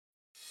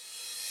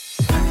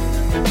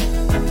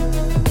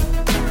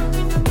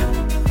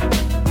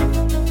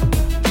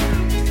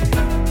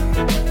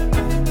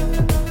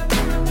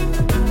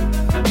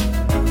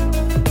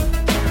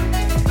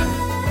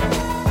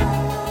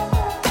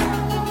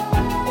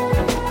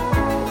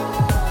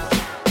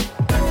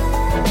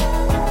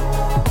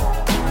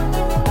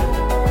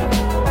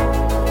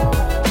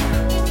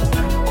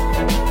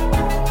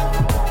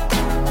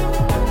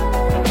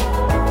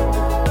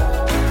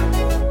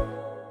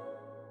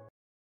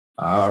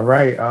All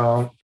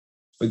right.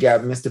 We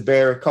got Mr.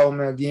 Barry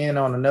Coleman again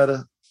on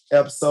another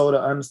episode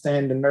of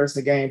Understanding the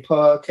Nursing Game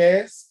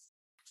podcast.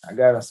 I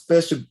got a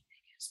special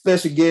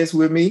guest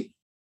with me.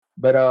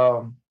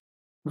 But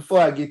before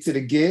I get to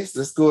the guest,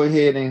 let's go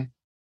ahead and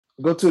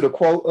go to the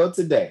quote of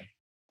today.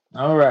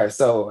 All right.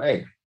 So,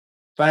 hey,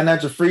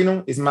 financial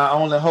freedom is my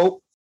only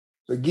hope.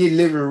 Forget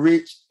living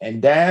rich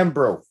and dying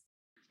broke.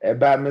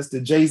 About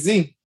Mr.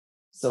 Jay-Z.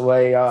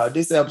 So,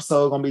 this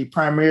episode gonna be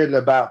primarily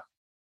about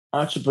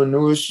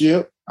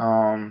entrepreneurship.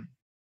 I'm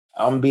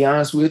gonna be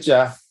honest with you.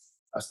 I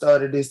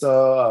started this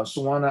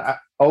Shawana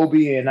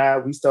Obi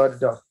and we started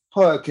the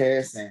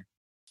podcast, and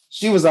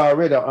she was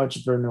already an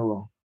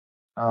entrepreneur.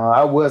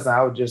 I wasn't.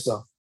 I was just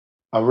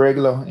a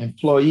regular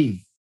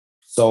employee.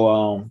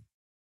 So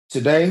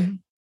today,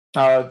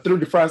 through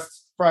the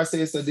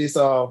process of this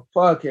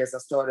podcast, I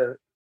started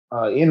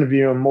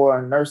interviewing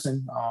more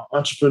nursing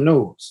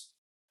entrepreneurs,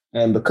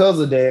 and because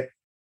of that,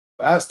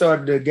 I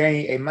started to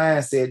gain a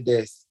mindset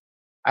that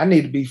I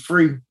need to be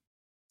free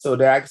so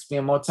that I can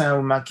spend more time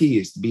with my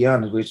kids. To be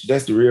honest with you,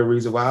 that's the real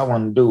reason why I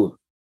want to do it.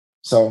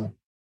 So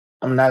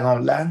I'm not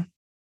gonna lie.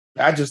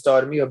 I just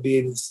started me a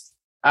business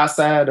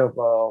outside of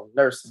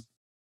nursing,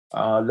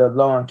 the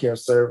lawn care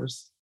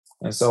service,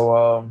 and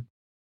so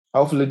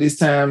hopefully this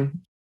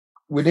time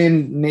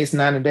within the next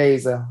 90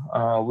 days,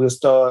 we'll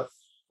start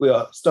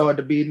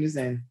the business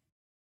and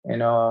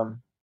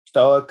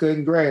start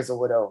cutting grass or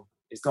whatever.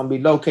 It's gonna be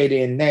located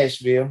in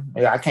Nashville.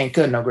 I can't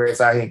cut no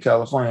grass out here in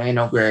California. Ain't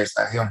no grass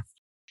out here.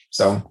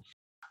 So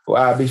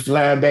I'll be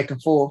flying back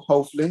and forth,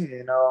 hopefully,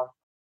 and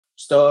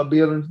start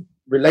building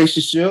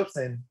relationships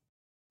and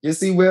just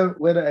see where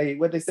what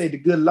they say the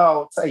good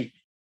Lord take.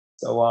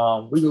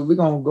 So we're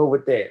gonna go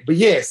with that. But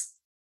yes,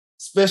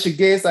 special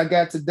guest I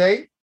got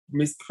today,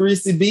 Miss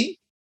Chrissy B.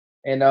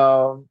 And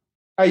how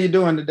you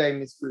doing today,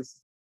 Miss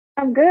Chrissy?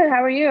 I'm good.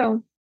 How are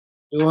you?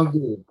 Doing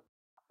good.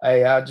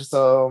 Hey, I just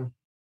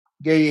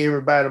gave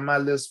everybody my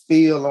little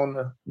spiel on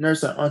the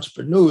nursing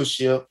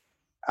entrepreneurship.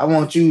 I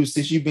want you,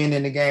 since you've been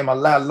in the game a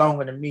lot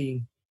longer than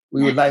me,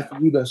 we would like for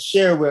you to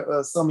share with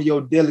us some of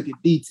your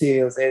delicate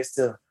details as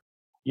to,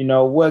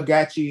 what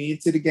got you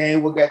into the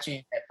game, what got you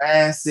in that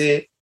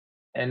mindset.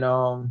 And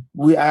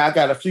I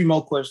got a few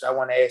more questions I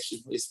want to ask you,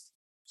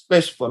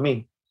 especially for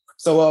me.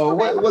 So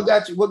what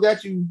got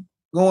you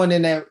going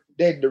in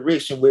that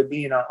direction with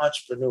being an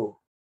entrepreneur?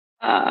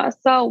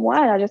 So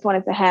one, I just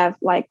wanted to have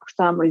like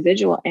some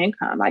residual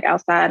income, like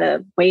outside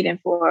of waiting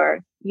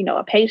for,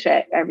 a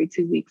paycheck every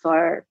 2 weeks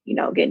or,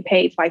 getting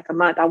paid twice a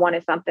month. I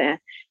wanted something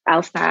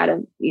outside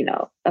of,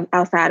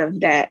 outside of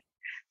that.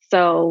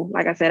 So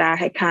like I said, I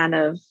had kind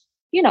of,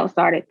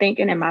 started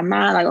thinking in my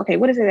mind, like, okay,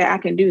 what is it that I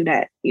can do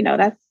that,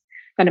 that's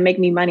going to make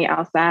me money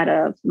outside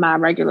of my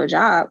regular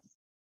job?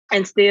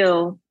 And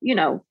still,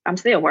 I'm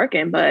still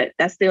working, but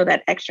that's still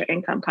that extra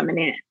income coming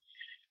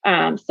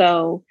in.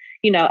 So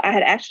I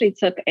had actually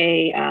took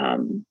a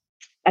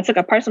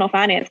personal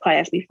finance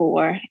class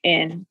before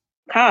in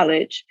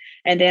college.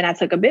 And then I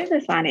took a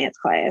business finance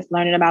class,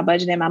 learning about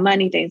budgeting my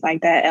money, things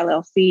like that,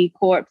 LLC,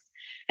 corps.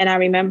 And I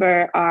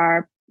remember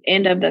our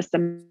end of the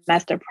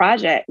semester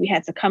project, we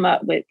had to come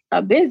up with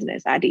a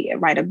business idea,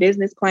 write a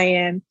business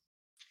plan,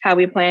 how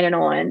we're planning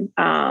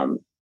on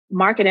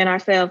marketing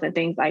ourselves and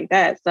things like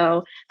that.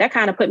 So that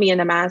kind of put me in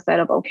the mindset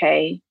of,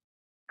 okay,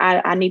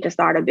 I need to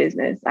start a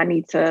business. I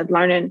need to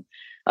learn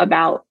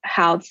about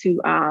how to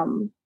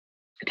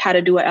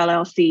do an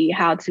LLC,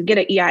 how to get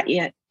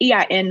an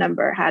EIN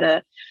number, how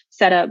to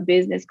set up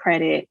business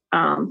credit,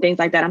 things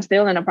like that. I'm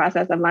still in the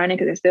process of learning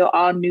because it's still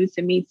all new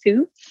to me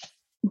too.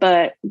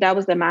 But that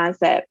was the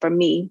mindset for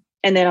me.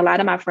 And then a lot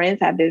of my friends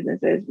have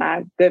businesses,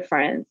 my good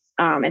friends,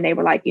 and they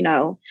were like,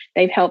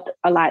 they've helped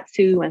a lot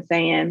too, and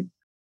saying,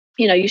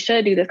 you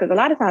should do this, because a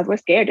lot of times we're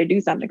scared to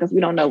do something because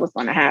we don't know what's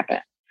going to happen.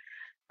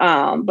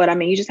 But I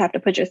mean, you just have to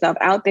put yourself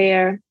out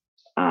there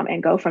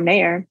and go from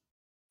there.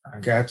 I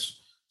got you.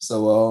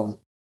 So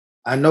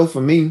I know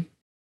for me,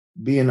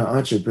 being an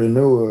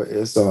entrepreneur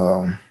is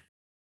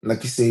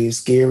like you said, it's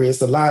scary.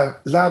 It's a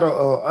lot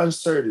of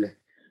uncertainty.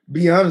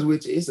 Be honest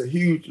with you, it's a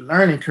huge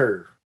learning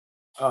curve.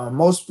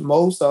 Most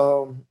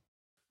I'm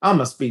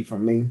gonna speak for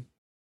me.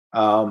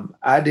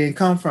 I didn't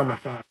come from a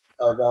family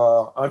of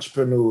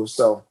entrepreneurs,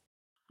 so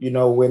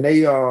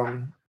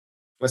when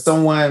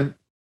someone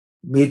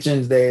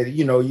mentions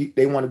that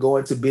they want to go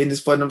into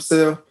business for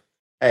themselves,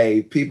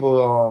 hey,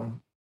 people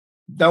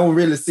don't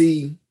really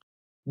see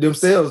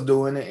themselves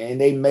doing it, and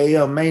they may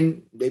or may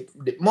they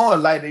more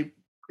likely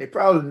they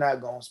probably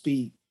not gonna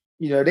speak.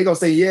 They're gonna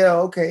say, yeah,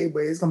 okay,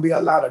 but it's gonna be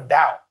a lot of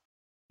doubt.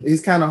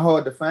 it's kind of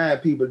hard to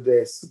find people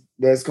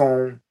that's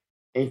going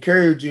to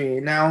encourage you,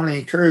 and not only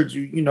encourage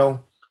you,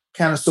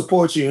 kind of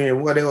support you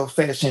in whatever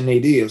fashion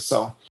it is.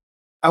 So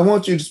I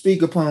want you to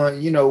speak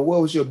upon,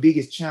 what was your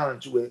biggest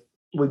challenge with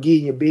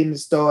getting your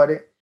business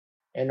started,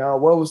 and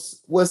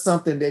what's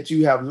something that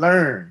you have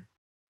learned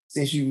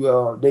since you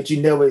that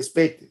you never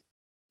expected.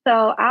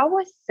 So I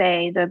would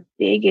say the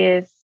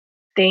biggest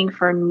thing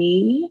for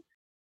me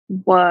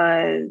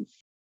was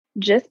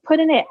just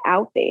putting it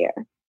out there,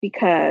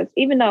 because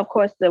even though, of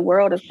course, the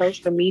world of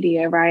social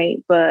media,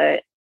 right?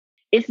 But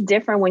it's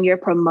different when you're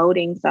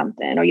promoting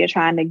something or you're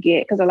trying to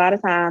get, because a lot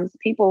of times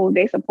people,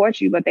 they support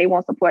you, but they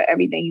won't support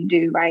everything you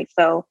do, right?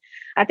 So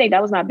I think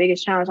that was my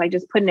biggest challenge, like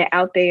just putting it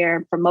out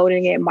there,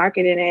 promoting it,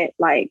 marketing it.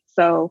 Like,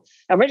 so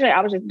originally I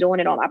was just doing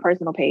it on my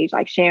personal page,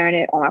 like sharing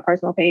it on my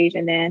personal page.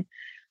 And then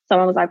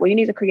someone was like, well, you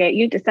need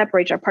to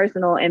separate your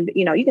personal and,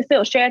 you can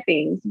still share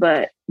things,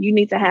 but you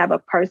need to have a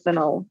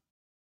personal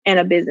and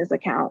a business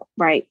account,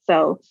 right?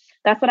 So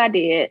that's what I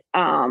did.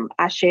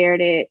 I shared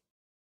it.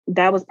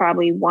 That was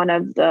probably one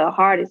of the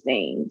hardest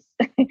things.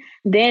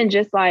 Then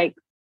just like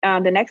the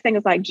next thing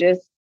is like,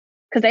 just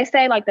because they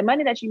say like the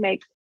money that you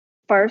make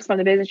first from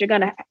the business, you're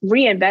going to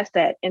reinvest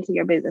that into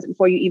your business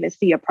before you even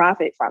see a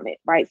profit from it,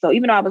 right? So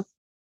even though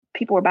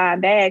people were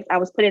buying bags, I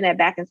was putting that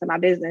back into my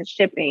business,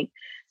 shipping.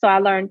 So I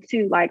learned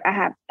too, like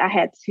I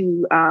had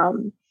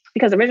to,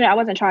 because originally I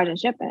wasn't charging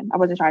shipping. I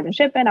wasn't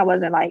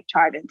like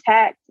charging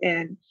tax,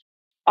 and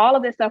all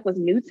of this stuff was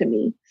new to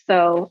me.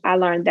 So I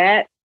learned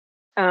that.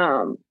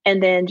 And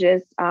then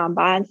just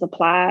buying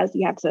supplies,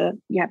 you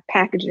have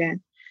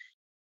packaging,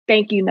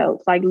 thank you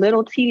notes, like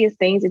little tedious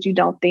things that you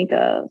don't think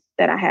of,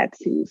 that I had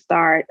to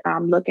start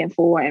looking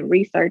for and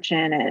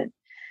researching,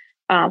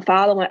 and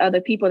following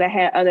other people that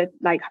had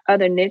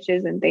other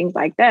niches and things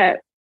like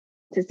that,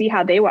 to see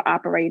how they were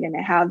operating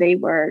and how they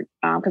were,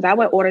 because I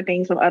would order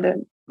things from other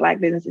Black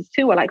businesses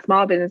too, or like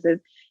small businesses,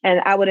 and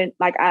I wouldn't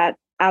like, I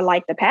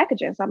like the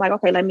packaging. So I'm like,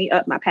 okay, let me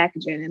up my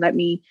packaging and let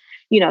me,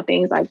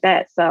 things like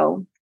that.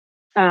 So,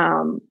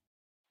 and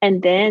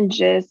then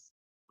just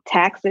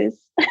taxes,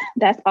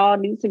 that's all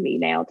new to me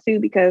now too,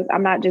 because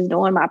I'm not just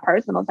doing my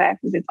personal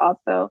taxes. It's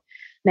also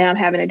now I'm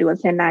having to do a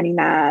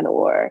 1099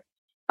 or,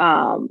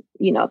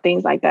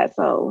 things like that.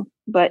 So,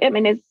 but I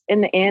mean, it's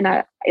in the end,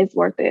 it's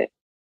worth it.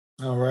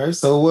 All right.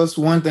 So what's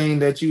one thing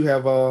that you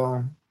have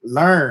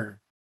learned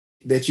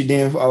that you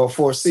didn't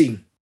foresee?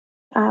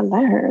 I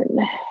learned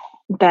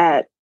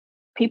that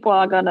people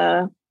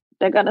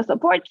they're gonna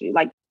support you.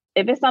 Like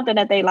if it's something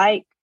that they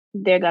like,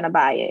 they're gonna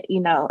buy it.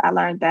 I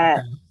learned that.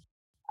 Okay.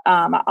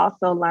 I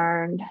also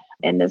learned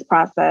in this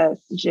process,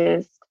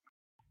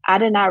 I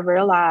did not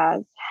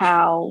realize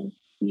how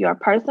your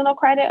personal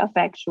credit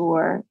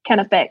can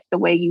affect the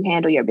way you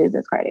handle your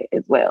business credit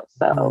as well.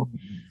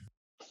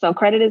 So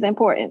credit is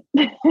important.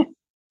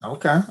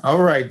 Okay.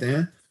 All right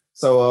then.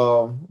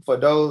 So for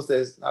those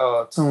that's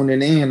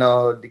tuning in,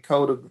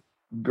 Dakota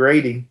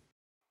Grady,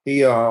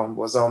 he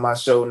was on my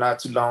show not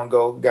too long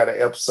ago. Got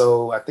an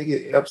episode, I think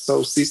it's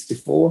episode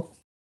 64.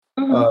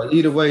 Mm-hmm.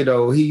 Either way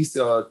though, he's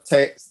a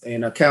tax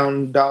and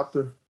accounting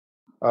doctor.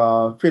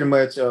 Pretty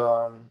much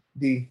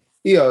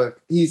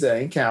he's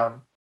an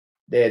accountant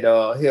that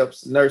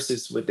helps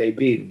nurses with their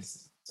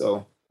business.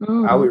 So I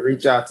Mm-hmm. would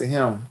reach out to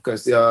him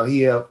because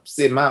he helped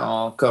set my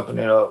own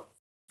company up.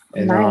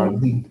 And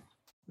Nice. he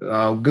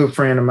good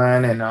friend of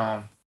mine,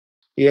 and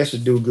he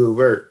actually do good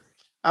work.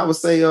 I would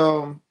say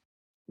now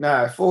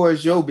as far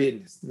as your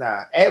business,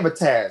 now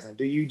advertising,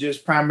 do you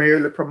just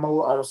primarily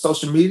promote on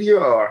social media,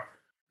 or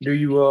do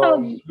you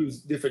So, use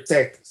different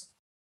tactics?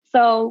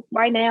 so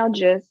right now,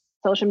 just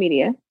social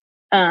media.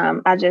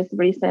 I just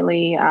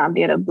recently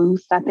did a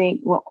boost. I think,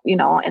 well,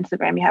 on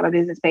Instagram, you have a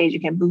business page. You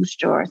can boost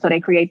so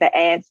they create the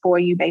ads for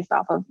you based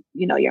off of,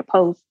 your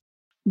posts.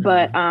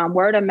 But Mhm.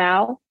 word of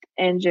mouth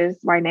and just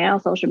right now,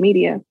 social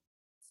media.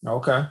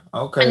 Okay, And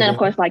okay then, of then.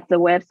 course, like the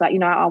website,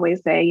 I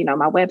always say,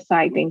 my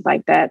website, things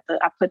like that.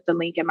 I put the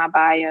link in my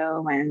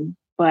bio.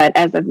 But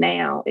as of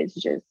now, it's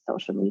just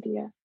social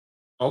media.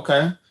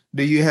 Okay.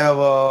 Do you have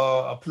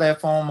a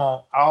platform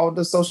on all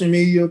the social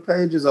media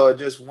pages or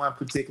just one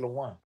particular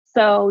one?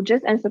 So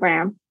just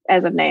Instagram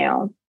as of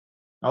now.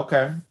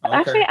 Okay, okay.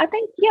 Actually, I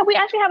think, yeah, we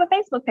actually have a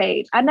Facebook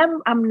page. I'm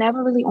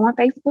never really on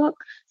Facebook,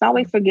 so I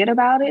always forget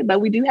about it.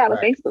 But we do have a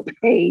Right. Facebook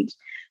page,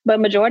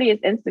 but majority is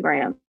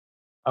Instagram.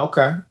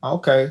 Okay,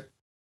 okay.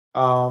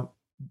 Um,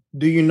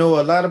 do you know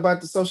a lot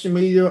about the social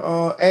media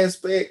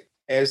aspect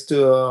as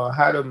to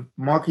how to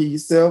market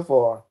yourself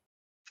or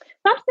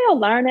So I'm still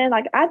learning.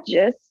 Like I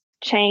just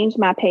changed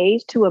my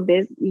page to to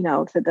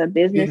the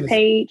business business?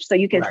 page, so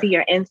you can Right, see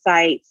your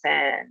insights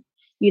and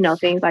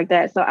things like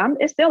that. So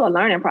it's still a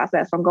learning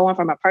process from going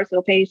from a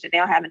personal page to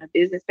now having a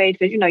business page,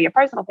 because your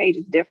personal page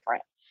is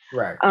different.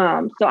 right.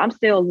 So I'm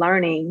still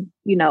learning,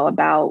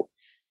 about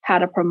how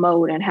to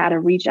promote and how to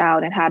reach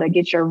out and how to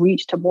get your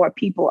reach to more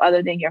people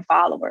other than your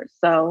followers.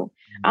 So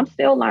I'm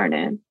still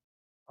learning.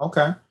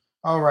 Okay.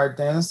 All right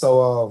then.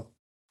 So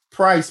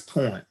price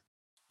point.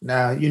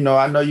 Now,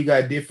 I know you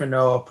got different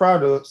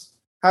products.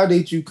 How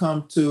did you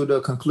come to the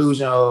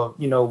conclusion of,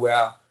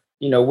 well,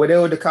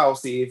 whatever the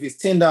cost is, if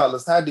it's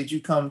 $10, how did you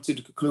come to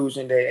the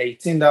conclusion that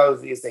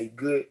 $10 is a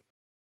good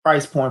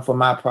price point for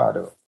my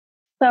product?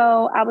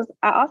 So I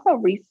also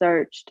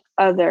researched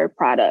other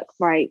products,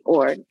 right?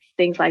 Or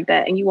things like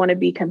that. And you want to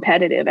be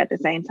competitive at the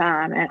same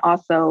time and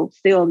also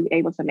still be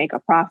able to make a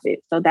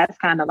profit. So that's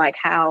kind of like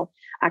how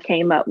I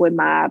came up with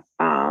my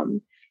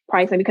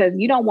pricing, because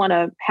you don't want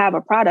to have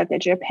a product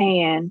that you're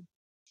paying,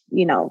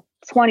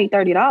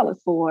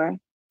 $20-$30 for,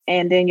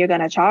 and then you're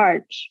going to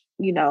charge,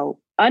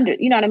 under,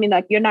 you know what I mean?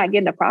 Like you're not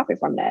getting a profit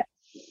from that.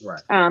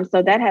 Right.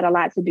 So that had a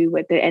lot to do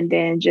with it. And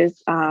then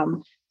just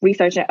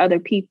researching other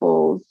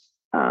people's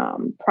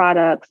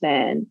products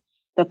and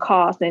the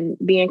cost and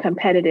being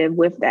competitive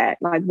with that.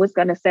 Like what's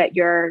going to set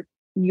your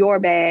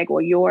bag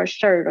or your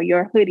shirt or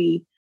your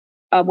hoodie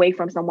away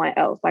from someone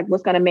else? Like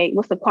what's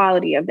the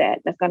quality of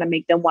that's going to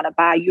make them want to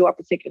buy your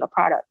particular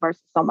product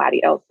versus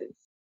somebody else's?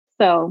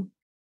 So,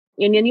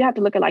 and then you have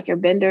to look at like your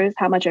vendors,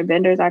 how much your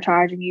vendors are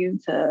charging you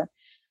to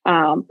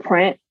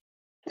print,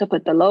 to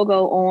put the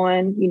logo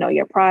on,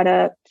 your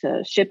product,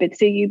 to ship it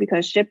to you,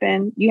 because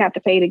shipping, you have to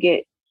pay to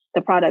get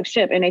the product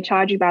shipped, and they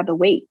charge you by the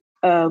weight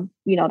of,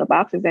 the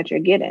boxes that you're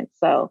getting.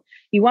 So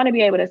you want to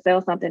be able to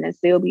sell something and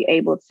still be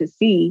able to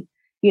see,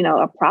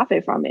 a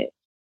profit from it.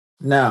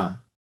 Now,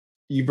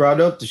 you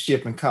brought up the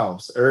shipping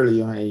costs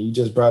earlier, and you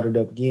just brought it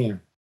up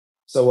again.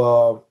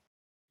 So,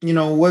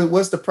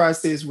 what's the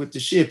process with the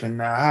shipping?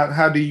 Now,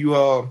 how do you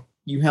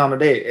handle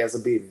that as a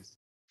business?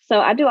 So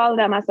I do all of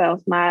that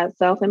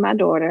myself and my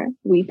daughter.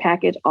 We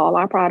package all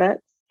our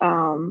products,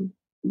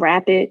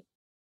 wrap it,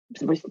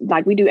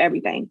 like we do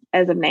everything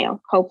as of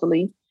now.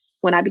 Hopefully,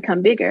 when I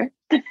become bigger,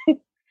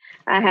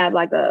 I have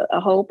like a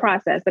whole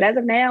process. But as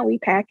of now, we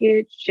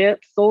package,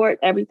 ship, sort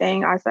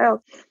everything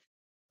ourselves.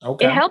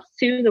 Okay. It helps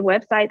too, the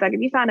websites. Like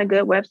if you find a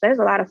good website, there's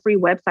a lot of free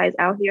websites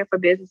out here for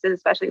businesses,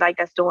 especially like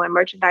that's doing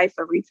merchandise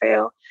or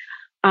retail.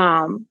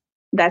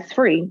 That's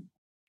free.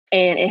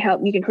 And it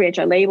helps, you can create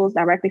your labels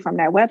directly from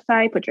that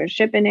website, put your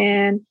shipping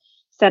in,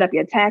 set up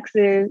your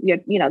taxes,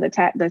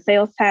 the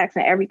sales tax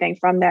and everything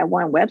from that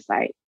one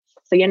website.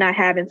 So you're not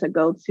having to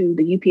go to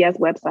the UPS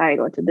website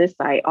or to this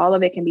site. All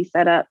of it can be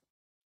set up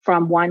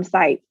from one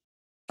site.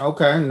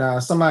 Okay. Now,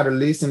 somebody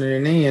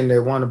listening in, they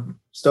want to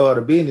start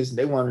a business.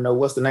 They want to know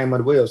what's the name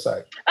of the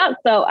website. Oh,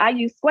 so I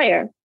use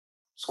Square.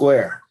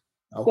 Square.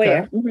 Okay.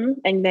 Square. Mm-hmm.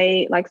 And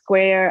they like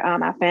Square.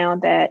 I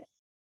found that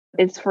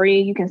it's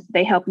free.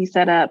 They help you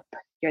set up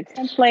your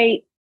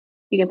template.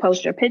 You can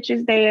post your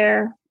pictures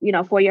there,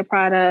 for your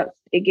products.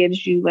 It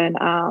gives you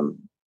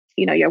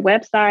your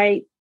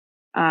website.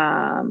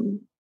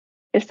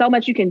 There's so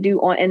much you can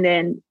do and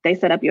then they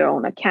set up your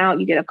own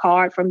account. You get a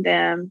card from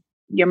them.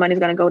 Your money's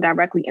going to go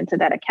directly into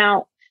that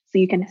account. So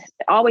you can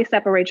always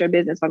separate your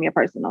business from your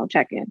personal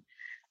check-in.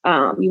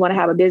 You want to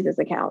have a business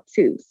account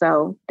too.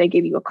 So they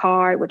give you a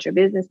card with your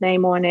business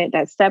name on it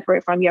that's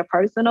separate from your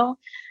personal.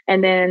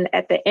 And then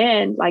at the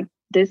end, like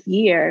this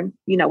year,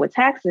 with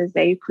taxes,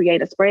 they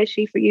create a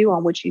spreadsheet for you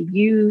on what you've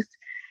used.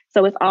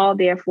 So it's all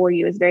there for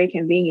you. It's very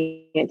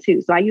convenient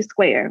too. So I use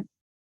Square.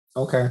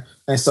 Okay.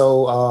 And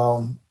so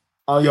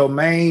on your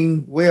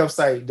main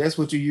website, that's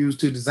what you use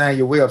to design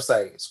your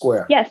website,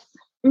 Square? Yes.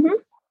 Mm-hmm.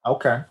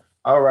 Okay.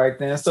 All right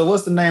then. So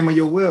what's the name of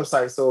your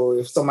website? So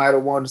if somebody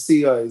wanted to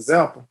see an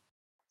example.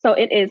 So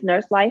it is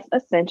Nurse Life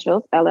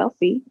Essentials,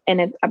 LLC.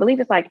 And I believe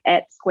it's like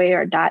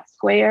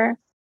 @square.square.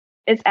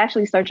 It's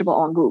actually searchable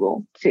on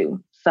Google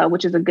too. So,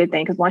 which is a good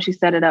thing, because once you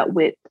set it up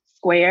with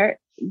Square,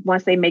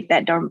 once they make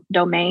that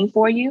domain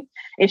for you,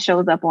 it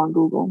shows up on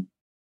Google.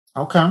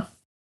 Okay.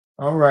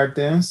 All right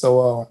then.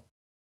 So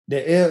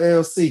the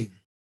LLC.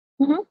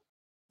 Mm-hmm.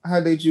 How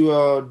did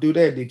you do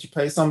that? Did you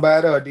pay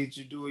somebody or did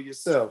you do it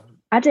yourself?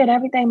 I did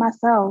everything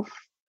myself.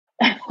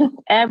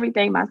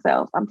 Everything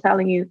myself. I'm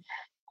telling you.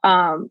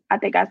 I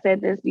think I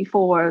said this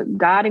before,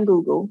 God and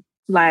Google.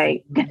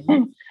 Like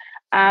mm-hmm.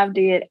 I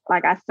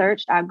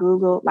searched, I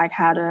Googled like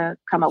how to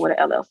come up with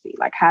an LLC.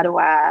 Like how do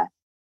I,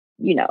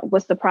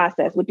 what's the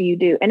process? What do you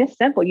do? And it's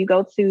simple. You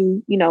go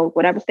to,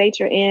 whatever state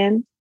you're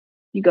in,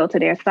 you go to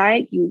their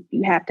site. You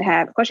have to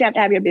have, of course, you have to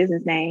have your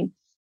business name,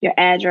 your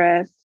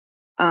address.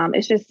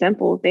 It's just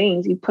simple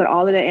things. You put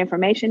all of the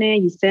information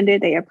in, you send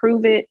it, they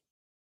approve it,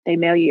 they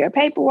mail you your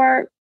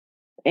paperwork,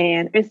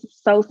 and it's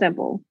so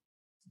simple.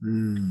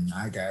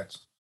 I got you.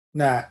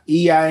 Now,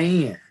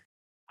 EIN,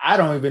 I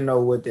don't even know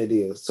what that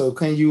is. So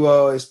can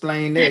you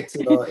explain that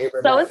to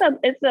everybody? So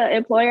it's an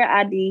employer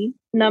ID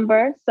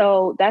number.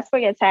 So that's for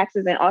your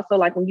taxes, and also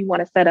like when you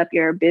want to set up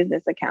your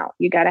business account,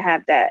 you got to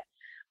have that.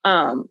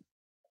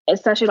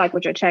 Especially like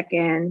with your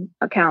check-in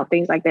account,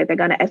 things like that.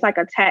 It's like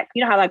a tax.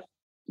 You know how like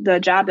the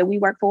job that we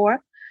work for,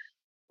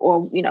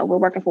 or we're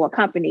working for a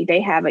company, they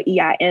have an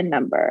EIN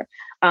number.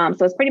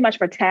 So it's pretty much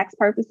for tax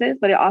purposes,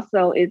 but it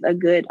also is a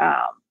good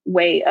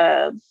way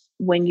of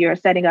when you're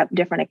setting up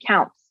different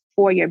accounts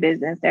for your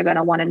business, they're going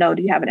to want to know,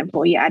 do you have an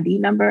employee ID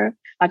number,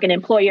 like an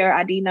employer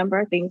ID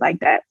number, things like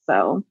that.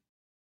 So,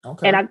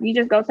 okay. And you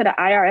just go to the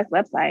IRS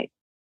website.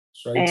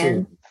 Straight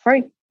and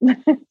free.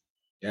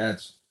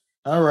 Gotcha.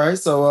 All right.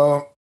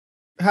 So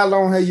how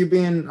long have you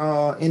been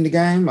in the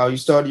game? Or you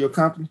started your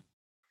company?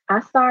 I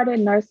started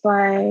Nurse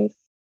Life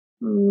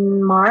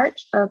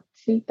March of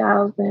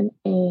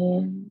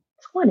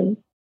 2020.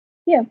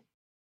 Yeah, March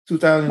of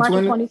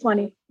 2020?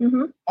 2020.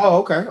 Mm-hmm. Oh,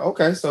 okay.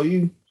 Okay. So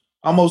you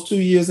almost 2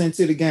 years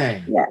into the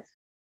game. Yes.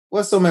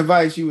 What's some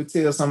advice you would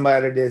tell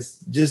somebody that's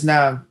just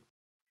now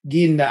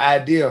getting the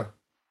idea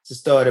to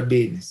start a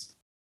business?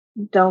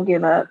 Don't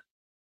give up.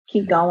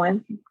 Keep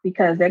going,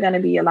 because there are going to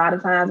be a lot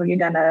of times when you're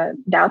going to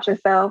doubt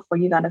yourself, or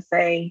you're going to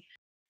say,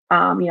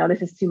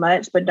 this is too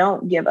much, but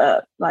don't give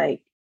up.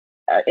 Like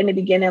in the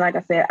beginning, like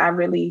I said, I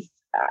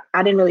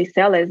didn't really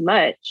sell as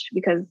much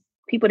because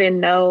people didn't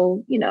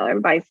know,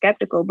 everybody's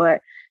skeptical,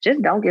 but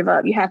just don't give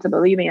up. You have to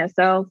believe in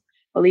yourself,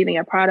 believe in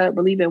your product,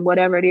 believe in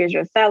whatever it is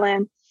you're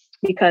selling,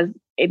 because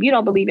if you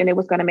don't believe in it,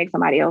 what's going to make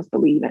somebody else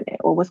believe in it,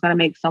 or what's going to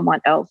make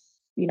someone else,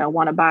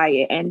 want to buy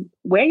it? And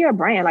wear your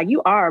brand. Like,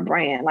 you are a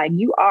brand, like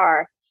you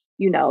are,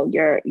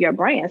 your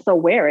brand. So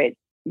wear it,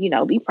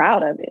 be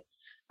proud of it.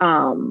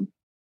 So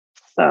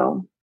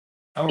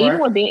All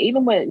right.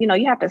 even with,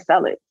 you have to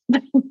sell it.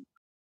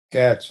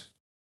 Gotcha.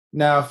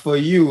 Now for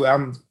you,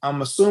 I'm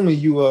assuming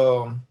you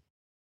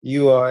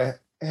are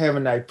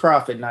having a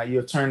profit now.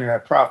 You're turning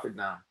that profit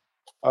now.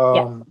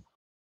 Yes.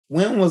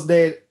 When was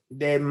that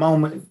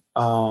moment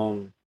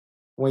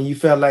when you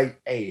felt like,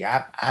 hey,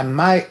 I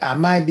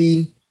might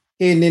be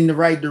heading in the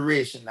right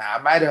direction now.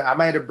 I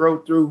might have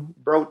broke through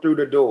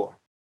the door.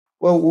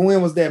 Well,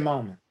 when was that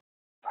moment?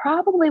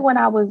 Probably when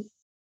I was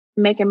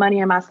making money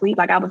in my sleep.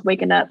 Like, I was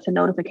waking up to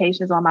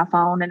notifications on my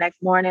phone the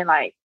next morning,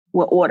 like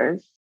with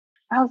orders.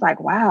 I was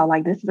like, wow,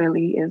 like this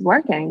really is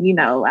working.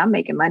 I'm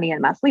making money in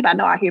my sleep. I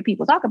know I hear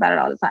people talk about it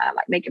all the time,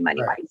 like making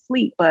money Right. while you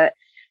sleep. But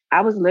I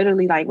was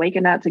literally like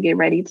waking up to get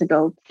ready to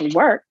go to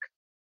work.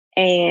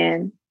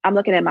 And I'm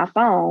looking at my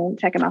phone,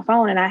 checking my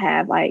phone, and I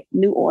have like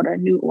new order,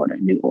 new order,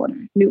 new order,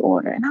 new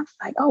order. And I was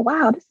like, oh,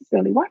 wow, this is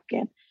really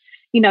working.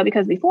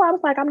 Because before I was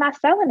like, I'm not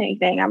selling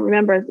anything. I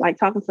remember like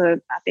talking to,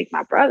 I think,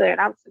 my brother,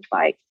 and I was just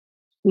like,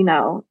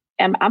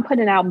 and I'm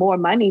putting out more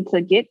money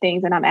to get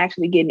things than I'm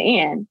actually getting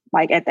in,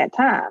 like at that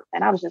time.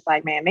 And I was just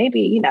like, man,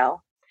 maybe,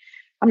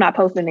 I'm not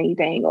posting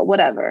anything or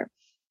whatever.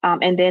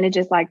 And then it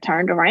just like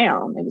turned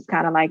around. It was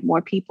kind of like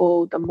more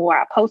people, the more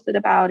I posted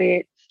about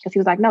it. Because he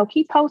was like, no,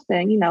 keep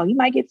posting. You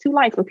might get 2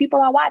 likes, but people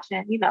are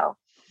watching.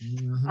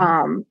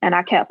 Mm-hmm. And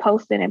I kept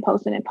posting and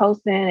posting and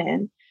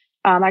posting.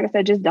 And like I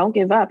said, just don't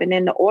give up. And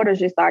then the orders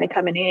just started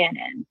coming in,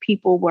 and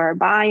people were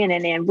buying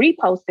and then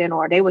reposting,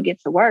 or they would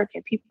get to work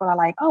and people are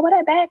like, oh, where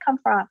that bag come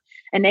from?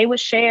 And they would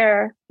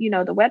share, the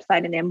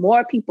website, and then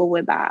more people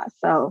would buy.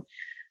 So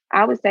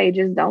I would say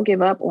just don't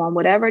give up on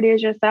whatever it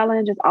is you're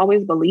selling. Just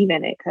always believe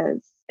in it,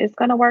 because it's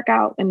going to work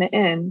out in the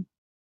end.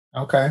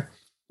 Okay.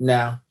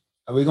 Now,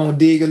 are we gonna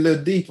dig a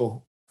little deeper?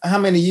 How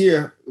many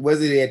year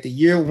was it at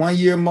the 1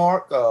 year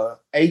mark?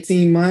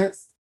 18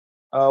 months?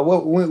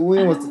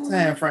 When was the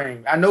time Um,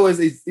 frame? I know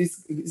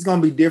it's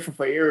gonna be different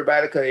for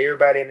everybody because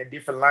everybody in a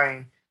different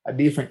lane, a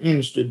different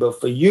industry.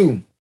 But for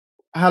you,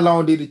 how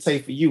long did it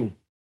take for you?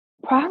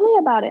 Probably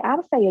about it. I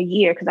would say a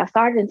year, because I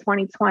started in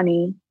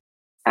 2020.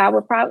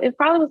 It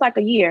probably was like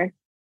a year.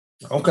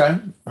 Okay.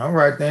 All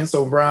right then.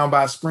 So around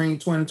by spring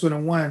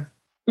 2021,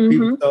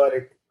 people Hmm.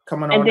 started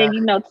coming And on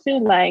then, out. too,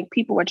 like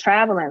people were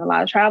traveling, a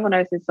lot of travel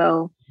nurses.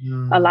 So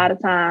a lot Mm,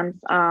 of times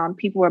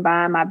people were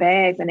buying my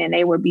bags, and then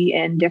they would be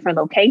in different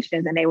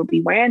locations, and they would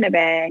be wearing the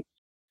bag,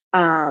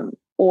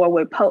 or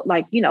would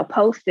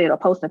post it or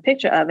post a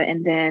picture of it.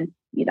 And then,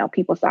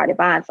 people started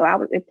buying. So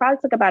it probably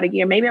took about a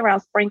year, maybe around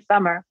spring,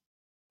 summer,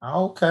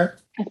 okay.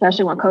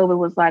 especially when COVID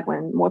was like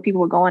when more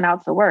people were going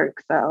out to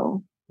work.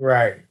 So,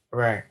 Right.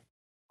 Right.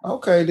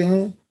 Okay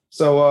then.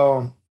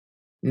 So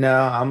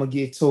now I'm gonna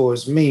get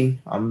towards me.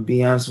 I'm gonna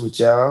be honest with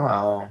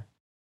y'all.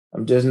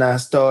 I'm just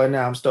not starting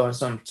out. I'm starting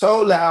something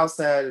totally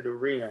outside of the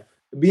ring.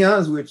 To be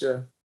honest with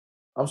you,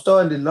 I'm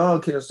starting the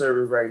lawn care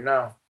service right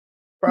now.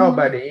 Probably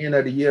by mhm. the end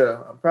of the year,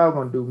 I'm probably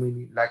gonna do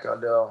me like a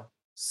little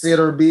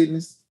sitter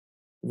business.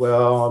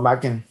 Well,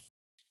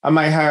 I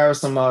might hire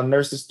some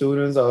nursing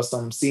students or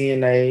some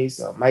CNAs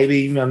or maybe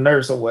even a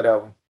nurse or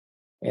whatever,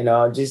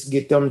 and just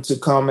get them to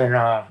come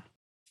and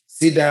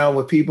sit down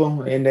with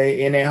people in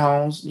their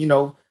homes.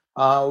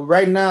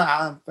 Right now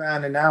I'm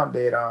finding out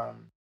that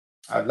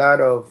a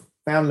lot of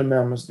family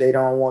members they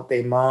don't want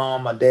their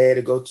mom or dad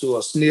to go to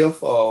a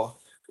sniff or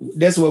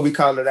that's what we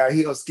call it out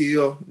here, a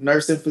skilled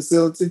nursing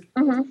facility.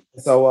 Mhm.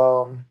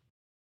 So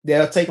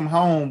they'll take them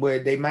home,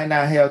 but they might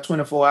not have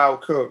 24-hour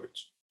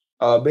coverage.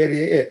 Better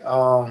yet,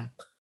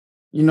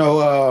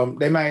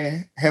 they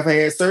might have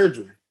had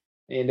surgery,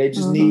 and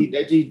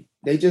Mhm.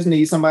 they just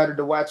need somebody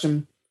to watch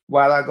them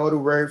while I go to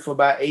work for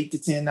about 8 to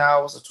 10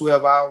 hours or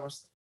 12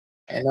 hours,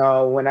 and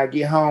when I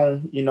get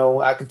home,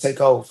 I can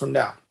take over from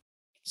there.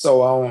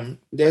 So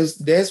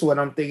that's what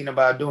I'm thinking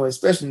about doing,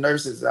 especially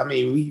nurses. I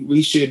mean,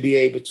 we should be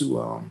able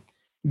to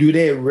do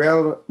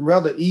that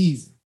rather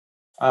easy,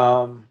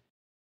 um,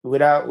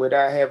 without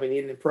having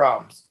any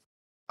problems.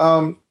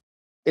 Um,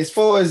 as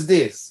far as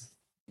this.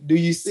 Do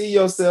you see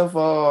yourself,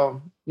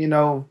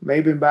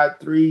 maybe about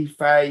 3,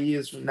 5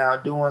 years from now,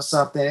 doing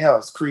something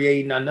else,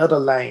 creating another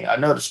lane,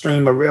 another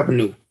stream of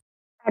revenue?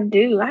 I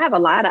do. I have a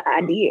lot of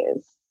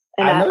ideas,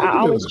 and I I, know I you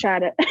always do. try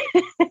to.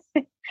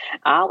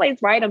 I always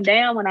write them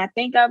down when I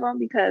think of them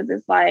because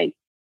it's like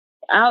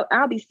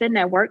I'll be sitting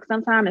at work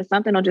sometime and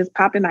something will just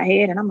pop in my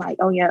head and I'm like,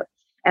 oh yep,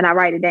 and I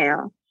write it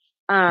down.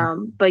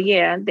 But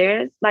yeah,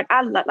 there's like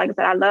like I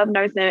said, I love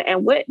nursing,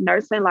 and with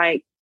nursing,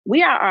 like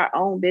we are our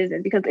own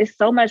business because it's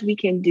so much we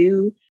can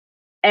do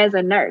as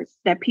a nurse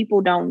that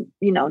people don't,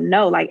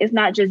 know. Like it's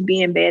not just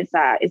being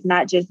bedside, it's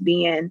not just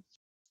being,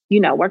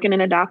 working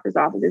in a doctor's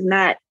office. It's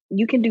not,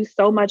 you can do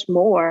so much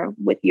more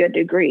with your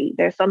degree.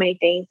 There's so many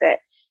things that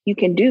you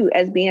can do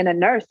as being a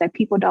nurse that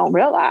people don't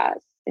realize.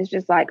 It's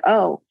just like,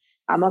 oh,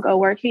 I'm gonna go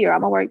work here,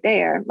 I'm gonna work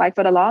there. Like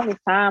for the longest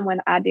time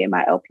when I did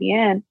my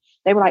LPN,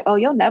 they were like, oh,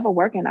 you'll never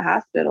work in a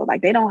hospital.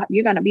 Like they don't,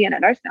 you're gonna be in a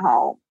nursing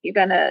home. You're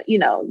gonna, you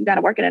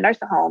gotta work in a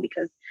nursing home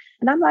because,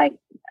 and I'm like,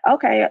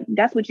 okay,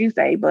 that's what you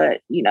say,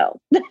 but and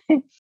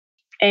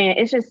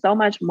it's just so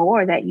much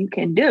more that you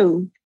can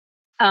do.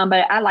 But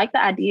I like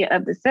the idea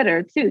of the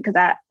sitter too, because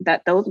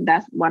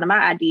that's one of my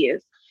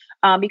ideas.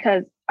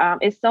 Because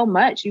it's so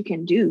much you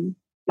can do.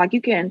 Like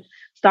you can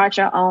start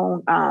your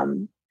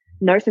own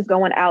nurses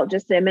going out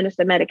just to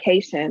administer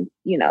medication,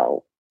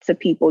 to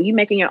people. You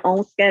making your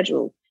own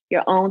schedule,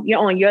 you're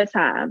on your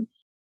time.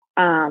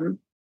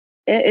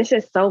 It's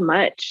just so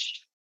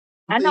much.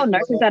 I I know think,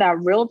 nurses that are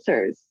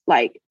realtors,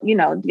 like,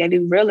 they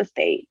do real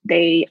estate.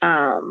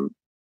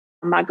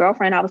 My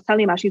girlfriend, I was telling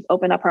you about, she's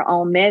opened up her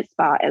own med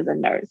spa as a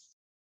nurse.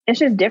 It's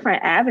just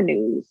different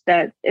avenues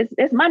that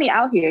it's money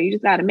out here. You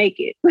just got to make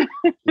it.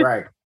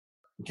 right.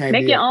 You can't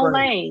Make be your own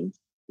afraid. lane.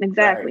 Right.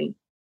 Exactly.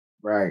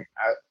 Right.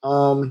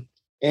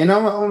 And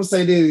I'm gonna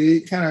say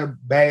this, it kind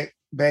of back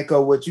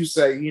up what you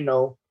say, you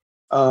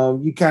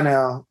kind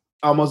of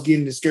almost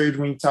getting discouraged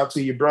when you talk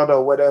to your brother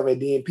or whatever,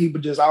 and then people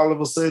just all of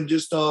a sudden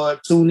just start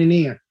tuning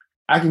in.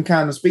 I can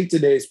kind of speak to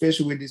that,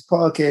 especially with this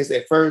podcast.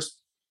 At first,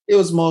 it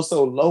was more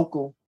so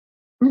local,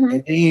 Hmm.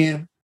 and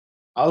then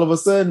all of a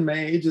sudden,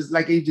 man, it just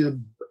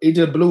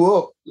blew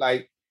up.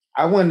 Like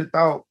I wouldn't have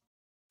thought.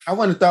 I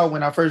wouldn't have thought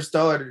when I first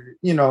started,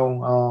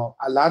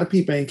 a lot of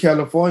people in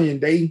California,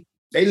 they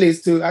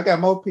listen to, I got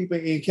more people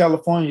in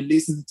California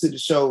listening to the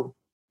show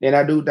than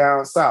I do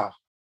down south.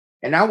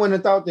 And I wouldn't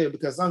have thought that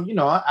because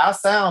I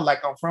sound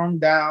like I'm from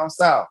down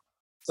south.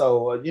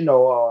 So,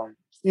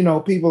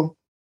 people,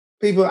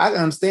 I can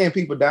understand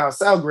people down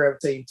south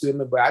gravitating to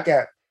me, but I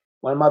got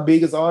one of my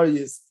biggest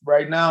audience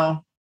right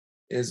now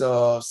is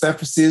San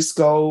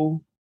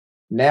Francisco,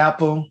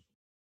 Napa.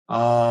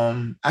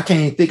 I can't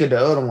even think of the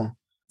other one,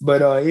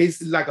 but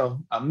it's like a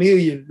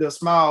million the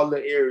small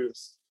little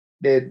areas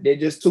that they're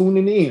just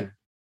tuning in.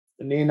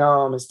 And then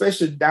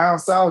especially down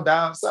south,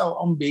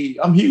 I'm big.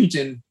 I'm huge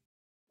in,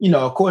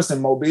 of course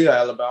in Mobile,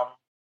 Alabama,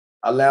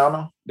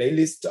 Atlanta. They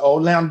listen to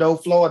Orlando,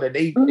 Florida.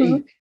 Hmm.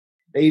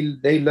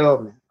 They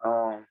love me.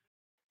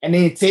 And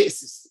then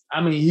Texas.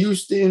 I mean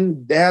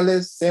Houston,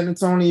 Dallas, San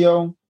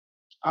Antonio,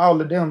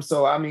 all of them.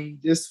 So I mean,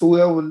 just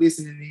whoever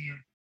listening in,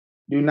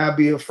 do not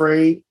be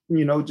afraid.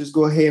 Just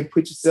go ahead and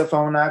put yourself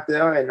on out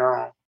there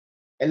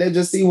and let's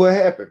just see what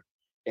happens.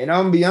 And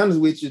I'm gonna be honest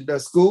with you, the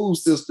school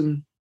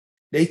system,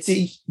 they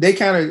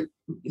kind of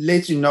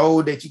let you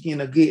know that you're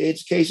getting a good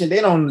education.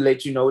 They don't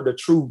let you know the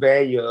true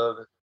value of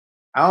it.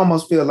 I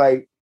almost feel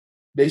like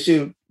they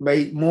should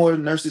make more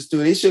nurses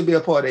do it. It should be a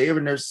part of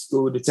every nurse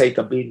school to take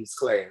a business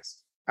class.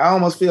 I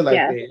almost feel like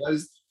Yes,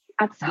 that.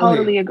 I Go ahead.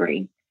 totally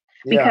agree.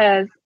 Yeah.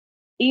 Because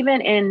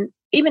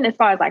even as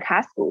far as like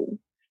high school,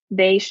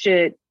 they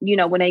should,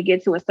 when they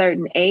get to a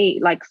certain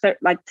age, like 10th,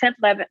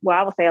 11th, well,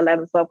 I would say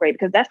 11th, 12th grade,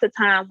 because that's the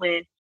time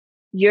when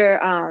you're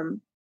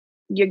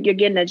you're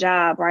getting a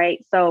job,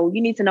 right? So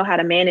you need to know how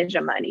to manage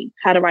your money,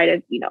 how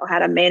to how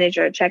to manage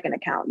your checking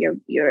account,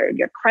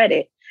 your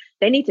credit.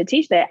 They need to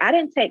teach that. I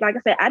didn't take, like I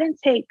said, I didn't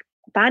take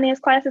finance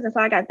classes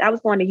until I was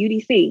going to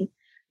UDC,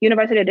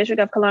 University of District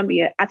of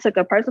Columbia. I took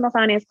a personal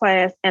finance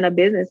class and a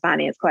business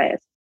finance class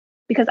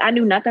because I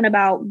knew nothing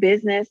about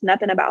business,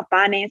 nothing about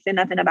financing,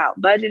 nothing about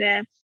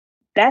budgeting.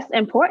 That's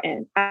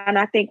important. And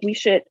I think we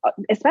should,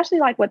 especially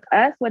like with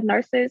us, with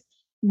nurses,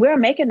 we're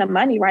making the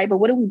money, right? But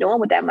what are we doing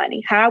with that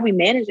money? How are we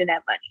managing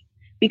that money?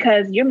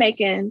 Because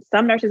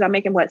some nurses are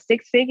making what,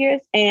 6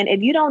 figures? And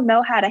if you don't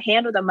know how to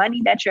handle the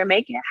money that you're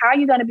making, how are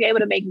you going to be able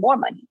to make more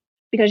money?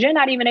 Because you're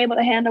not even able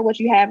to handle what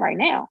you have right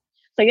now.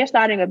 So you're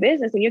starting a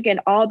business and you're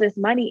getting all this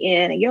money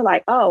in, and you're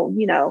like, oh,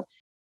 you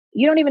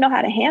don't even know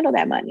how to handle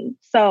that money.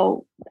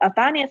 So a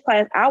finance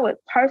class, I would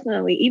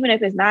personally, even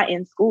if it's not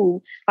in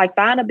school, like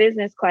find a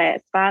business class,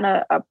 find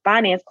a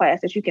finance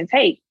class that you can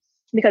take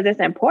because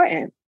it's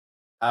important.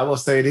 I will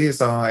say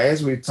this,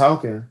 as we're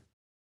talking,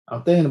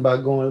 I'm thinking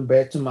about going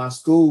back to my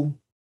school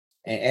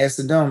and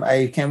asking them,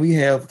 hey, can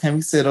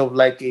we set up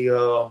like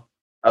a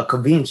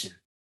convention,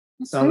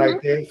 something Hmm.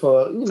 like that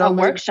for A maybe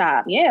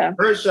workshop. Yeah.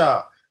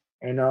 workshop,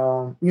 and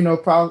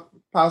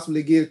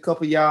possibly get a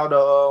couple of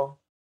y'all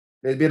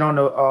that's been on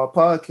the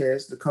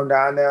podcast to come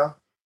down there,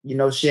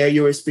 share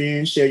your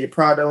experience, share your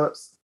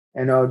products,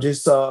 and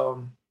just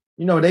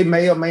they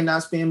may or may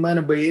not spend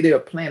money, but it'll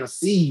plant a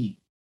seed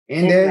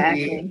in their head,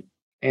 Exactly.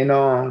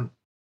 and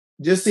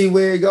just see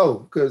where it go.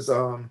 Because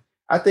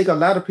I think a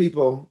lot of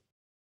people,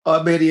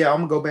 better yeah,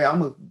 I'm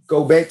gonna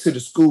go back to the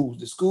schools.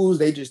 The schools,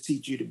 they just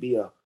teach you to be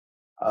a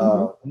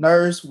Hmm.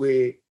 nurse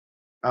with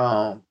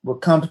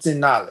competent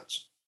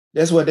knowledge.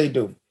 That's what they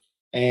do,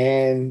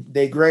 and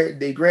they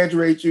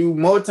graduate you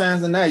more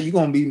times than not. You're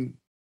gonna be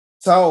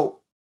taught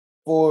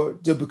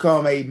to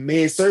become a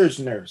med surg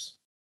nurse,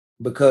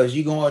 because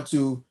you're going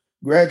to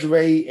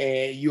graduate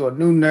and you're a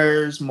new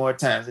nurse more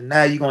times, and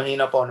now you're going to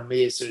end up on the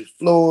med surg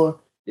floor.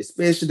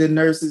 Especially the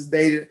nurses,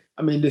 the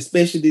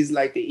specialties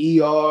like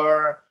the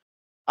ER,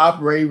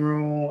 operating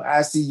room,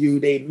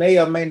 ICU, they may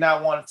or may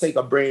not want to take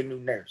a brand new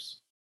nurse.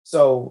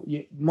 So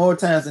more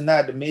times than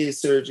not, the med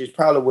surg is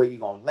probably where you're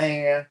gonna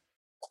land.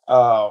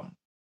 Um,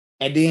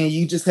 and then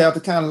you just have to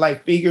kind of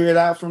like figure it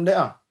out from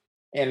there.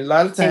 And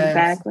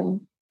Exactly.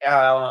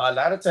 a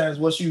lot of times,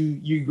 once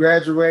you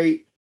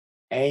graduate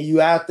and you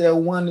out there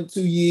 1 to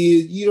 2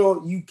 years,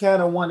 you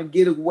kind of want to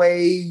get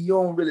away. You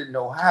don't really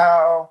know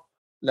how.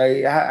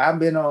 Like I've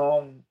been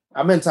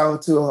talking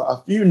to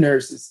a few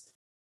nurses.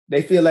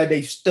 They feel like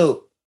they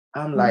stuck.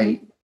 I'm Hmm.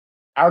 like,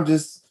 I'm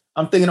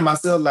thinking to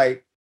myself,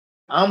 like,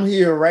 I'm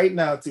here right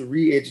now to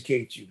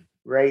re-educate you,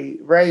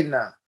 right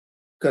now.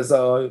 Because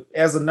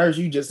as a nurse,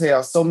 you just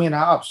have so many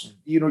options.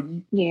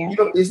 Yeah. You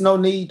don't. There's no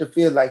need to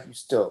feel like you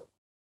stuck.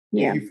 If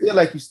Yeah. you feel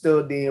like you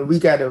stuck, then we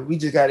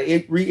just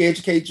gotta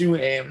re-educate you,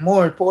 and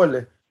more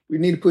importantly, we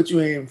need to put you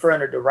in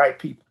front of the right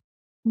people.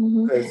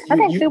 Hmm. Because I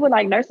think you too with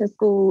like nursing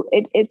school,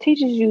 it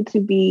teaches you to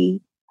be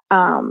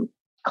um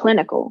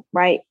clinical,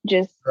 right?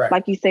 Just right.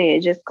 like you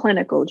said, just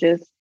clinical.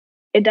 Just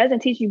it doesn't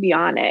teach you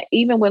beyond that.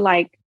 Even with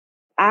like,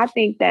 I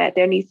think that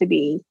there needs to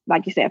be,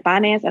 like you said,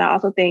 finance, and I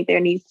also think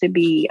there needs to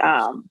be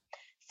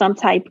some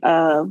type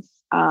of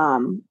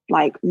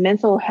like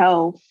mental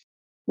health,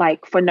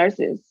 like for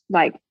nurses,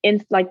 like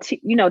in like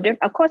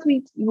of course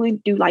we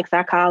do like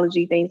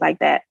psychology things like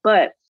that,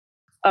 but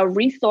a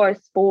resource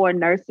for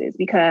nurses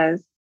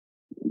because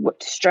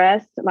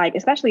stress, like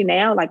especially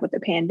now, like with the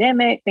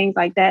pandemic, things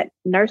like that,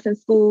 nursing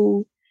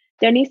school,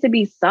 there needs to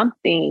be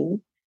something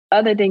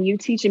other than you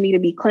teaching me to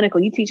be clinical.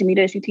 You teaching me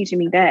this, you teaching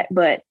me that,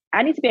 but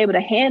I need to be able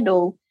to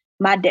handle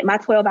my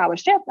 12-hour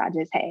shift I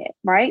just had,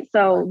 right? Right.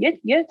 So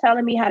you're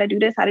telling me how to do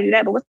this, how to do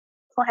that, but what's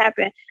going to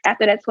happen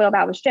after that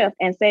 12-hour shift?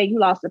 And say you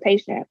lost a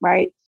patient,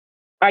 right?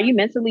 Are you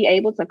mentally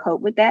able to cope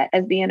with that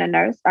as being a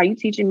nurse? Are you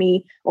teaching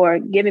me or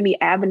giving me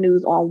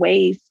avenues on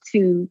ways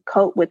to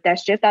cope with that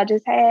shift I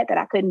just had that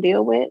I couldn't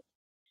deal with?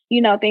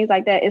 Things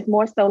like that. It's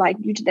more so like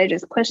they're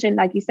just pushing,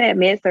 like you said,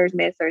 med surge,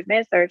 med surge,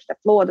 med surge, the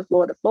floor, the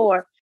floor, the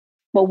floor.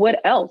 But what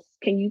else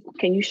can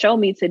you show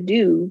me to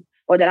do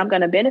or that I'm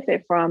going to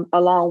benefit from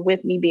along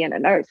with me being a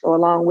nurse or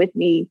along with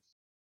me,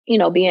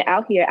 being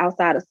out here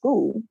outside of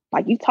school?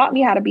 Like you taught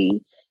me how to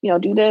be,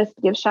 do this,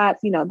 give shots,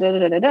 da da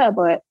da da da.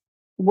 But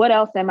what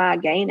else am I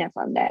gaining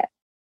from that?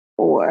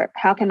 Or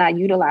how can I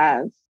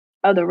utilize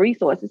other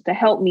resources to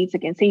help me to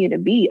continue to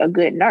be a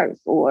good nurse?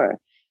 Or,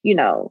 you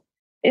know,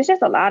 it's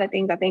just a lot of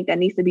things I think that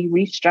needs to be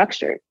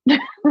restructured.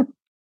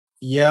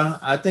 Yeah,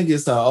 I think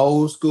it's an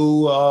old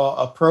school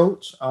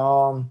approach.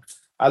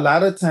 A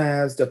lot of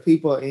times, the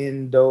people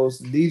in those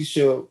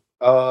leadership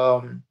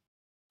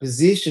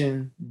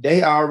position,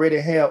 they already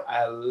have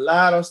a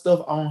lot of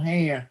stuff on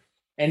hand,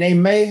 and they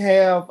may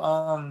have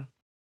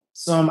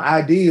some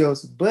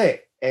ideas,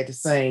 but at the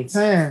same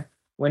time,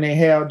 when they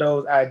have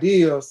those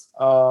ideas,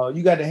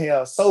 you got to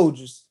have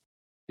soldiers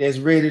that's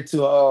ready to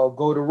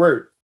go to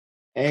work.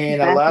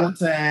 And a lot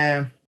Exactly. of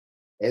time,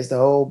 as the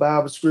old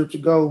Bible scripture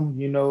go,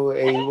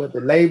 what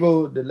the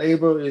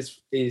labor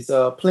is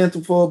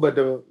plentiful, but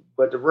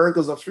the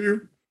workers are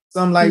few,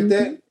 something like Hmm.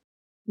 that.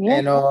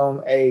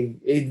 Yeah.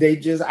 And they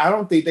just, I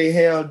don't think they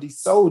have the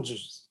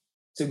soldiers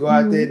to go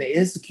out there Hmm. and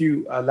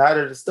execute a lot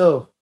of the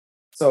stuff.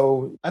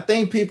 So I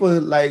think people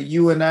like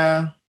you and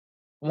I,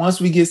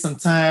 once we get some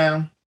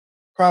time,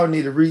 probably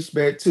need to reach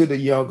back to the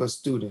younger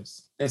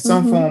students in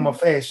some Hmm. form or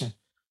fashion,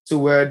 to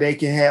where they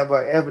can have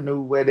an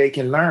avenue where they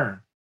can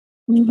learn.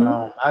 Hmm.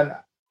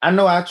 I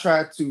know I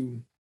try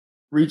to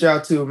reach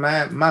out to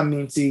my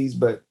mentees,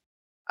 but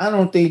I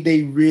don't think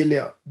they really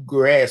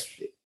grasp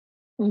it.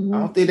 I Hmm.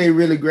 don't think they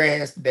really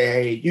grasp that,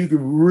 hey, you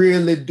can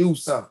really do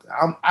something.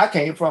 I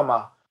came from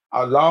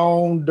a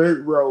long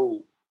dirt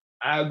road.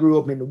 I grew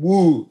up in the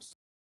woods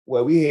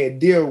where we had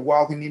deer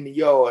walking in the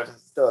yard and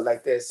stuff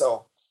like that.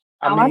 So,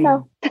 I Oh, I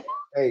know. mean,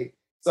 hey,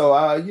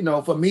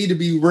 so for me to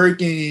be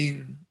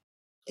working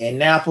in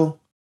Napa,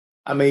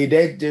 I mean,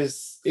 it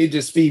just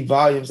speaks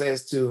volumes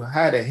as to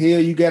how the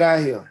hell you get out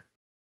here.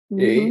 Hmm.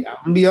 I'm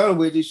gonna be honest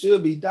with you, it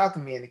should be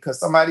documented, because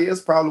somebody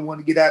else probably want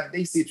to get out of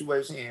their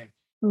situation, and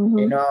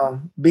Hmm.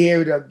 be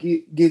able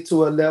to get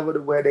to a level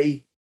to where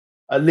they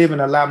are living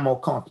a lot more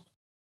comfortable.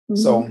 Hmm.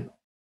 So,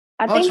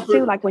 I think too,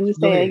 entrepreneur, like when you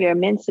go said ahead. you're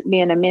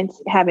being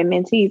having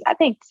mentees, I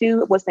think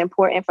too, what's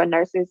important for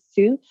nurses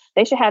too,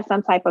 they should have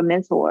some type of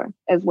mentor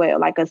as well,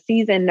 like a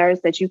seasoned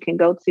nurse that you can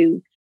go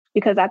to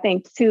because I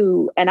think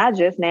too, and I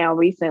just now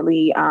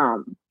recently,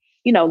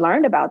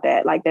 learned about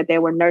that, like that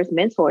there were nurse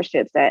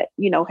mentorships that,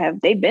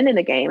 they've been in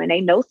the game and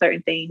they know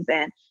certain things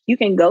and you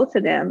can go to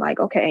them like,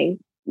 okay,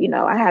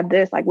 I have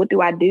this, like, what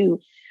do I do?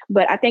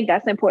 But I think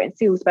that's important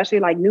too, especially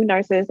like new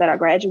nurses that are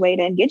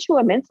graduating, get you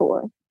a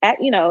mentor.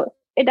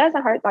 It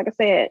doesn't hurt. Like I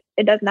said,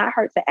 it does not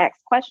hurt to ask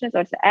questions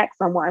or to ask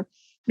someone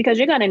because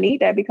you're going to need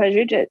that because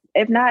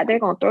if not, they're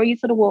going to throw you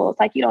to the wolves.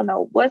 Like you don't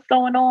know what's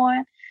going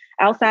on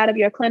outside of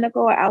your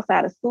clinical or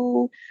outside of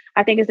school.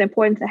 I think it's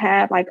important to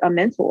have like a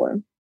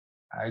mentor.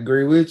 I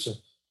agree with you.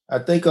 I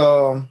think,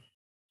 I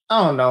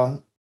don't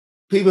know,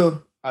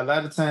 people a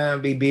lot of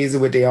time be busy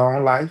with their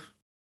own life.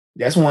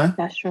 That's one.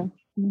 That's true.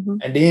 Mm-hmm.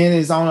 And then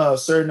it's on a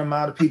certain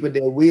amount of people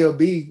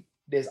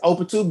that's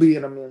open to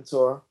being a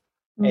mentor.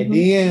 Mm-hmm. And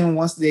then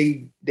once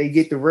they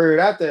get the word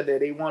out there that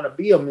they want to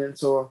be a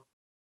mentor,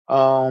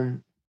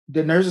 the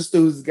nursing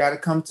students got to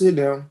come to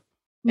them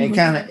and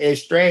kind of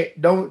extract.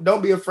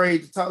 Don't be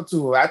afraid to talk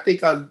to her. I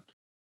think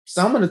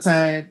some of the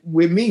time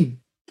with me,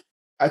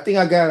 I think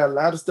I got a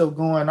lot of stuff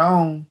going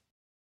on,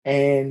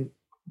 and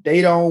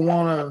they don't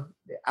want to.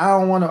 I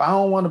don't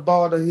want to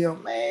bother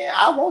him, man.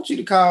 I want you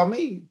to call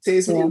me,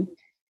 text me.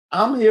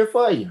 I'm here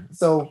for you.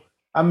 So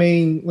I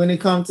mean, when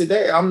it comes to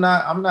that, I'm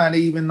not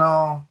even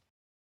I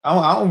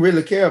don't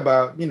really care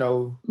about, hey,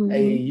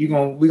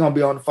 we're gonna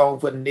be on the phone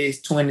for the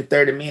next 20,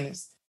 30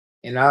 minutes.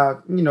 And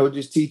I'll,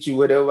 just teach you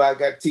whatever I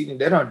got to teach you.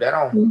 That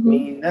don't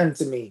mean nothing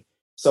to me.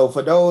 So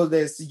for those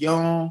that's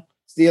young,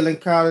 still in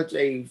college,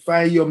 hey,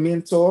 find your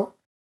mentor.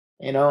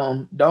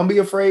 And don't be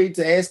afraid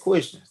to ask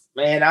questions.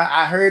 Man,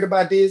 I heard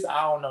about this.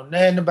 I don't know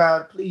nothing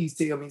about it. Please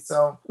tell me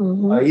so.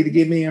 Either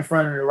get me in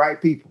front of the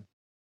right people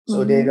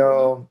so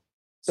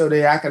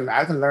that I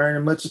can learn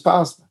as much as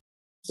possible.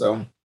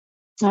 So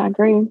I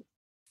agree.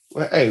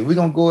 Well, hey, we're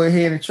gonna go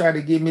ahead and try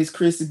to get Miss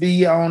Chrissy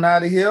B on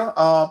out of here.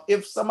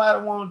 If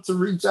somebody wanted to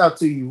reach out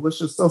to you, what's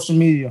your social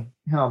media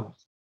handle?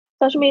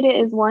 Social media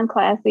is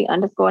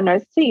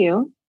 @1classy_nurse to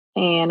you.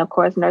 And of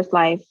course,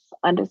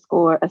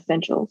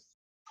 nurselife_essentials.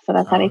 So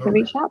that's how they can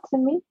reach out to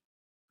me.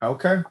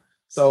 Okay.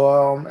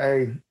 So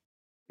hey,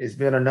 it's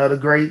been another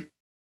great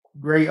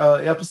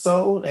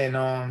episode.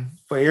 And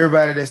for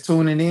everybody that's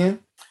tuning in,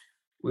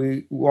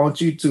 we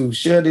want you to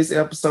share this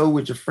episode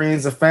with your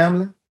friends and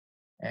family.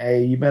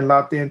 Hey, you've been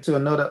locked into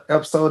another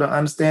episode of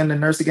Understand the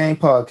Nursing Game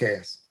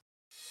podcast.